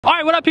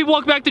Alright, what up people?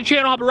 Welcome back to the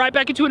channel. Hopping right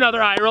back into another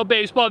IRL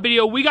baseball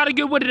video. We got a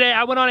good one today.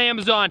 I went on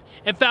Amazon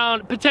and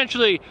found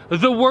potentially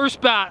the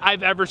worst bat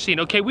I've ever seen.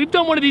 Okay, we've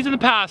done one of these in the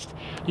past.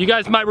 You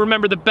guys might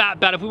remember the bat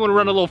if we want to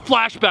run a little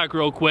flashback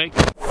real quick.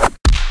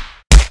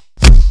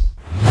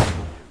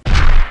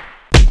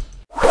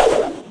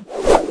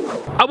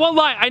 I won't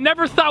lie, I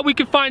never thought we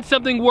could find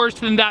something worse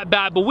than that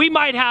bat, but we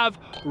might have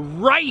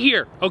right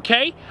here,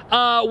 okay?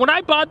 When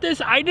I bought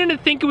this, I didn't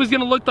think it was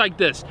gonna look like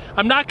this.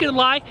 I'm not gonna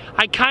lie,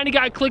 I kinda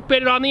got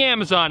clickbaited on the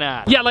Amazon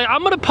ad. Yeah, like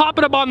I'm gonna pop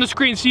it up on the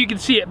screen so you can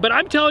see it, but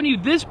I'm telling you,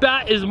 this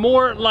bat is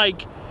more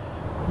like,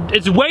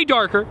 it's way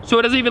darker, so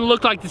it doesn't even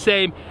look like the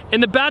same,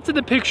 and the bats in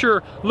the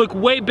picture look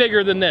way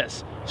bigger than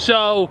this.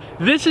 So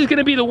this is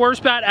gonna be the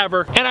worst bat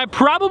ever, and I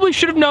probably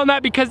should have known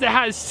that because it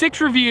has 6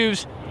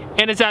 reviews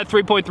and it's at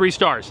 3.3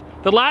 stars.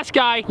 The last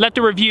guy left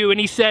a review and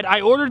he said,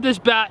 I ordered this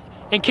bat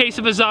in case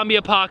of a zombie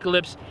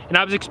apocalypse and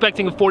I was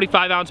expecting a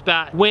 45-ounce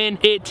bat. When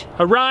it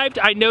arrived,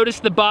 I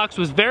noticed the box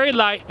was very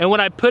light, and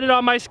when I put it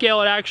on my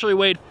scale, it actually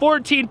weighed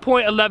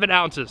 14.11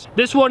 ounces.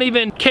 This won't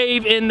even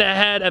cave in the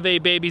head of a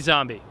baby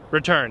zombie.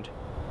 Returned.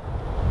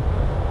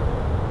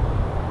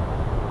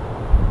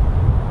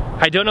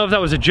 I don't know if that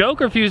was a joke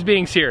or if he was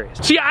being serious.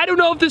 See, I don't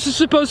know if this is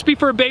supposed to be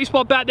for a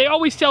baseball bat. They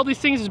always sell these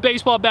things as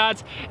baseball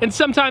bats, and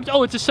sometimes,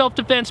 oh, it's a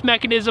self-defense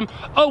mechanism.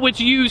 Oh, it's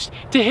used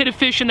to hit a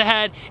fish in the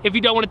head if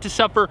you don't want it to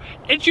suffer.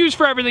 It's used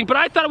for everything, but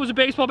I thought it was a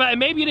baseball bat, and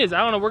maybe it is. I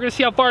don't know. We're gonna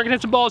see how far I can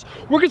hit some balls.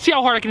 We're gonna see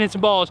how hard I can hit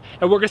some balls,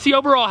 and we're gonna see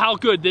overall how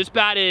good this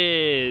bat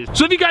is.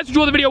 So if you guys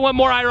enjoyed the video, want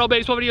more IRL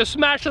baseball videos,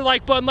 smash the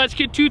like button. Let's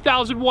get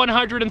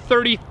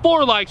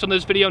 2,134 likes on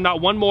this video.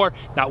 Not one more,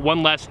 not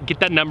one less.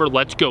 Get that number.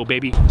 Let's go,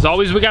 baby. As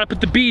always, we gotta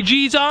put the BGs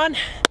on.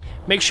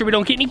 Make sure we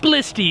don't get any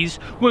blisties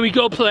when we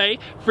go play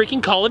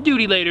freaking Call of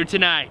Duty later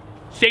tonight.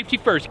 Safety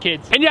first,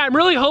 kids. And yeah, I'm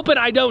really hoping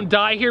I don't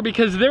die here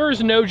because there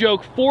is no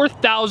joke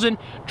 4,000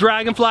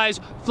 dragonflies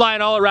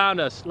flying all around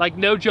us. Like,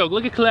 no joke.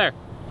 Look at Claire.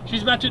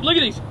 She's about to, look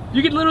at these.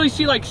 You can literally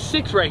see like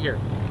 6 right here.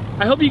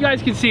 I hope you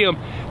guys can see them.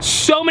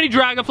 So many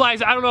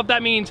dragonflies. I don't know if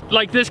that means,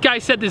 like this guy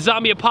said, the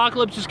zombie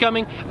apocalypse is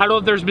coming. I don't know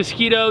if there's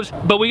mosquitoes,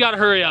 but we gotta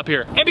hurry up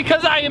here. And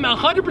because I am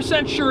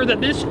 100% sure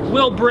that this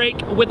will break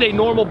with a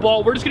normal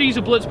ball, we're just gonna use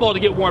a blitz ball to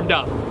get warmed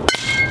up.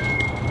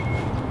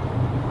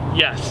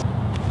 Yes.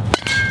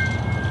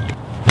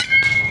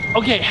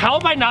 Okay, how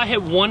have I not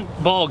hit one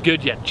ball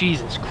good yet?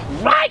 Jesus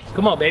Christ!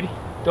 Come on, baby.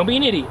 Don't be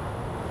an idiot.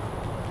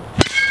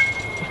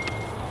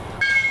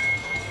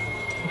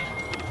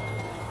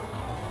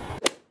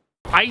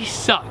 I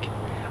suck.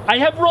 I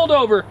have rolled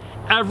over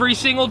every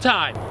single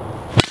time.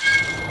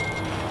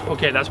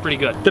 Okay, that's pretty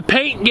good. The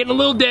paint getting a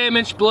little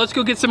damaged, but let's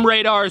go get some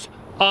radars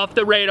off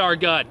the radar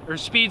gun. Or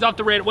speeds off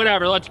the radar,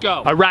 whatever, let's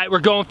go. All right, we're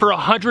going for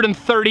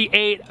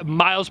 138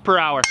 miles per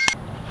hour.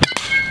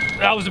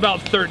 That was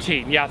about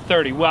 13, yeah,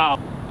 30, wow.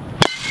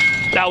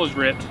 That was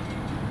ripped.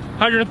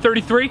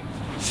 133,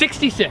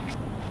 66.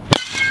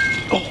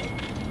 Oh,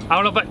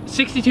 I don't know if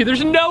 62,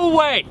 there's no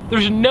way.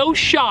 There's no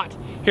shot.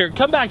 Here,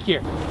 come back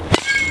here.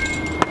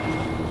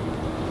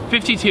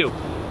 52.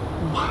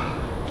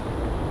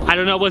 I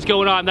don't know what's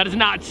going on. That is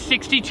not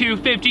 62,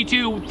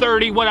 52,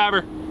 30,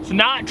 whatever. It's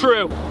not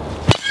true.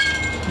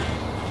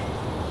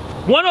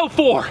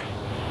 104.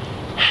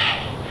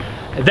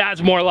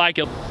 That's more like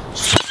it.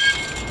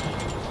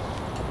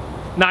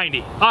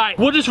 90. All right,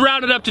 we'll just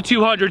round it up to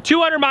 200.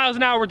 200 miles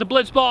an hour with the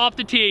blitz ball off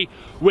the tee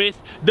with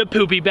the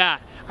poopy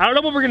bat. I don't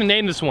know what we're gonna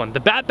name this one.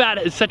 The bat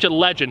is such a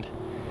legend.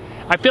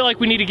 I feel like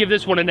we need to give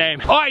this one a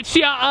name. All right, so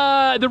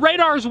yeah, the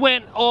radars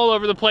went all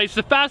over the place.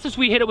 The fastest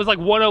we hit it was like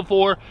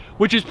 104,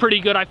 which is pretty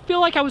good. I feel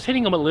like I was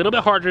hitting them a little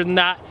bit harder than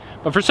that,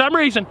 but for some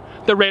reason,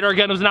 the radar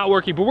gun was not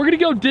working. But we're gonna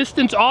go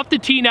distance off the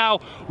tee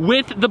now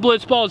with the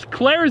blitz balls.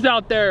 Claire's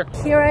out there.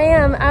 Here I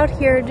am, out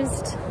here,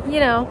 just,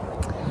 you know,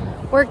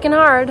 working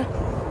hard.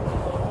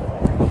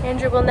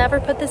 Andrew will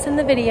never put this in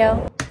the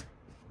video.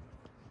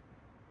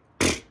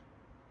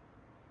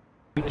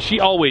 She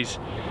always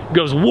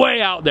goes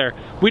way out there.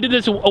 We did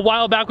this a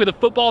while back with a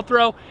football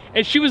throw,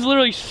 and she was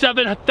literally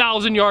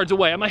 7,000 yards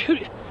away. I'm like, who?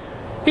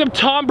 I'm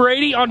Tom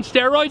Brady on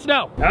steroids?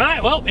 No. All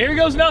right, well, here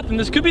goes nothing.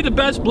 This could be the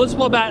best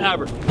blitzball bat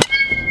ever.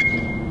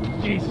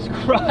 Jesus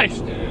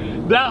Christ.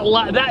 That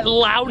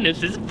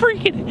loudness is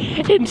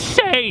freaking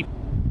insane.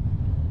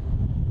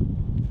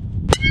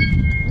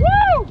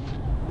 Woo!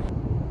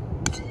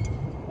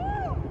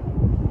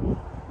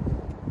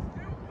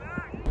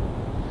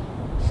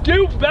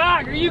 Scoop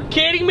back, are you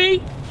kidding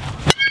me?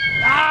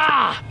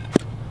 Ah!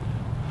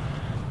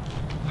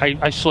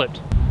 I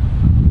slipped.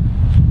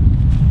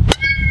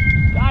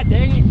 God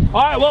dang it.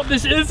 All right, well,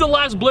 this is the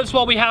last blitz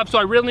ball we have, so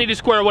I really need to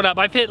square one up.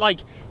 I've hit like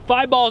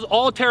 5 balls,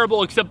 all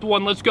terrible except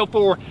one. Let's go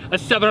for a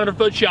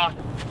 700-foot shot.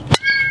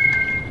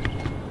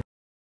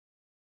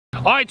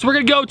 All right, so we're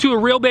gonna go to a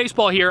real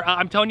baseball here.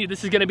 I'm telling you,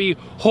 this is gonna be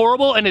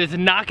horrible and it is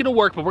not gonna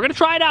work, but we're gonna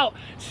try it out,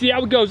 see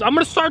how it goes. I'm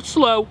gonna start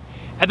slow,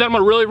 and then I'm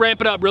gonna really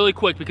ramp it up really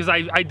quick because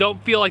I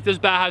don't feel like this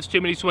bat has too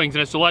many swings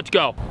in it, so let's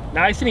go.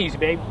 Nice and easy,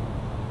 baby.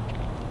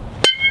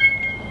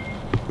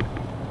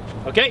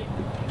 Okay,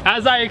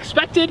 as I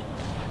expected,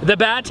 The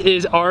bat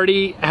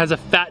has a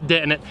fat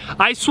dent in it.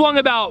 I swung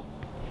about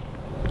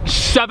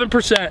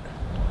 7%.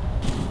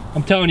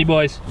 I'm telling you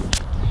boys.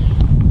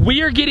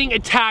 We are getting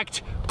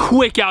attacked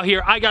quick out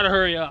here. I gotta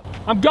hurry up.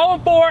 I'm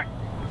going for it.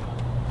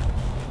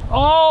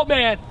 Oh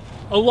man,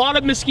 a lot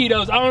of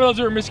mosquitoes. I don't know if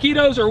they're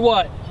mosquitoes or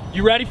what.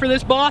 You ready for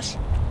this, boss?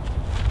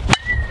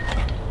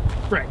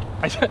 Frick,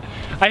 I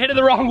hit it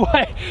the wrong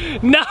way.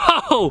 No,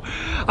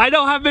 I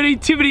don't have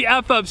too many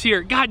F-ups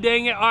here. God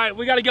dang it. All right,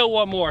 we gotta go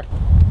one more.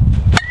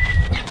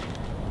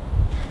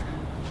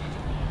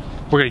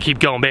 We're gonna keep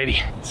going,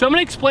 baby.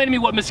 Somebody explain to me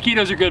what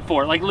mosquitoes are good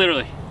for, like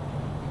literally.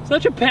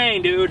 Such a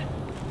pain, dude.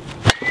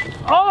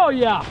 Oh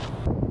yeah.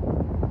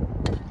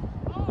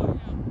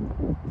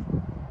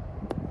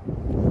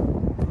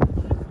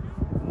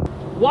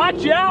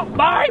 Watch out,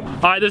 Mike! All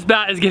right, this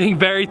bat is getting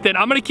very thin.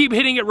 I'm gonna keep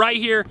hitting it right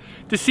here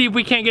to see if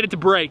we can't get it to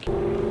break.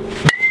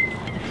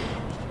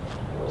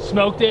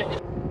 Smoked it.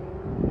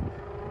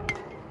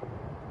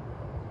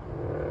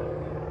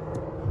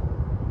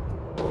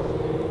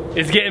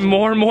 It's getting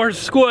more and more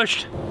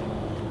squished.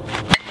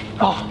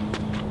 Oh,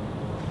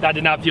 that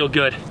did not feel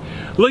good.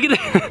 Look at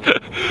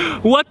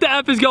it. What the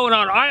F is going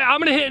on? I'm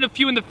gonna hit a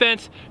few in the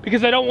fence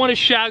because I don't want to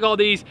shag all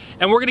these,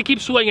 and we're gonna keep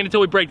swinging until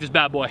we break this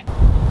bad boy.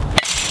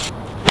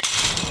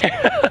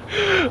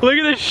 Look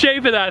at the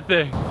shape of that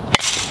thing.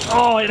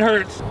 Oh, it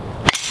hurts.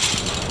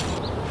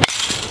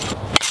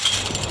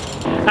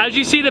 As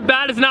you see, the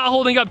bat is not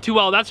holding up too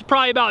well. That's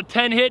probably about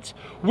 10 hits.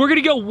 We're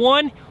gonna go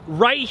one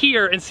right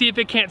here and see if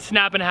it can't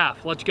snap in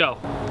half. Let's go.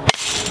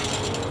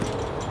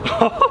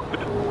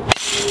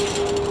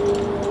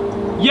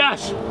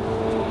 Yes,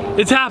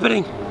 it's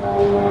happening.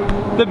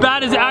 The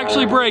bat is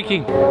actually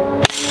breaking.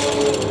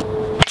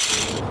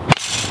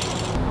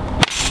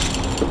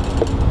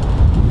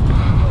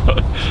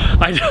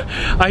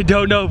 I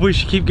don't know if we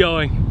should keep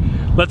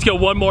going. Let's go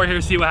one more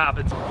here, see what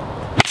happens.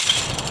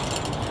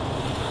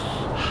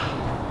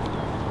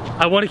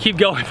 I want to keep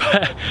going,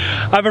 but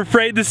I'm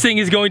afraid this thing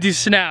is going to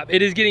snap.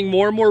 It is getting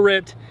more and more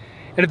ripped,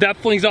 and if that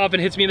flings off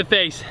and hits me in the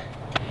face,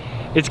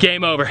 it's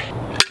game over.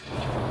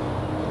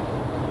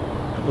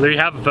 Well, there you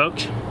have it,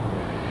 folks.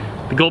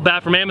 The gold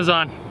bat from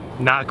Amazon,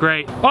 not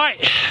great. All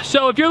right,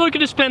 so if you're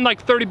looking to spend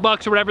like 30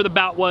 bucks or whatever the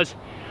bat was,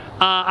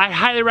 I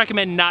highly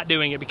recommend not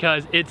doing it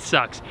because it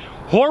sucks.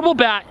 Horrible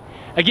bat.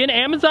 Again,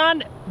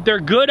 Amazon, they're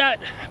good at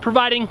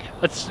providing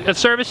a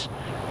service.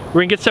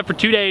 We're gonna get stuff for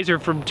 2 days or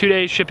from 2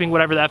 days shipping,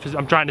 whatever the F is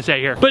I'm trying to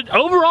say here. But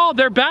overall,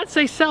 their bats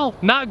they sell,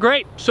 not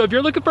great. So if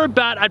you're looking for a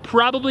bat, I'd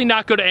probably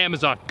not go to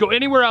Amazon. Go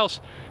anywhere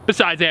else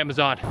besides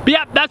Amazon. But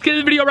yeah, that's the end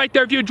of the video right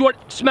there. If you enjoyed,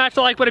 smash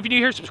the like button. If you're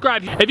new here,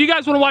 subscribe. If you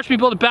guys wanna watch me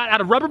build a bat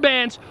out of rubber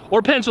bands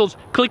or pencils,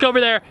 click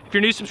over there. If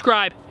you're new,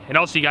 subscribe. And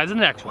I'll see you guys in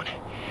the next one.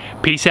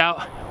 Peace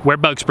out. Wear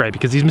bug spray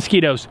because these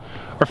mosquitoes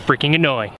are freaking annoying.